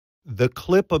The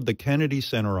clip of the Kennedy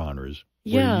Center Honors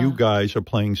where you guys are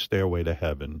playing Stairway to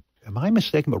Heaven. Am I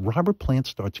mistaken? But Robert Plant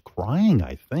starts crying,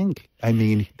 I think. I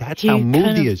mean, that's how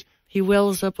moved he is. He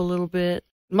wells up a little bit.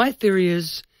 My theory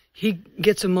is he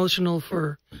gets emotional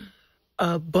for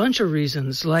a bunch of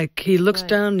reasons. Like he looks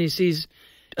down and he sees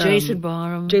Jason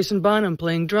Bonham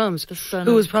playing drums,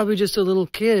 who was probably just a little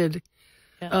kid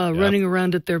running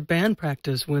around at their band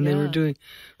practice when they were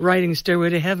writing Stairway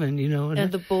to Heaven, you know.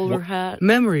 And the bowler hat.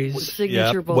 Memories.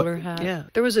 Signature bowler hat. Yeah.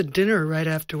 There was a dinner right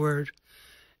afterward.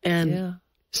 And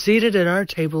seated at our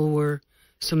table were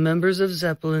some members of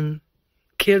Zeppelin,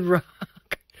 Kid Rock,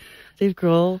 Dave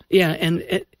Grohl. Yeah, and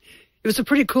it was a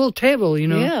pretty cool table, you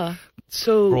know. Yeah.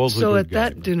 So at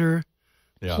that dinner,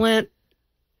 Plant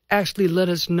actually let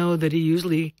us know that he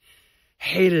usually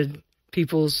hated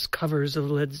people's covers of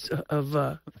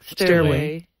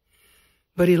Stairway,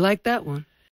 but he liked that one.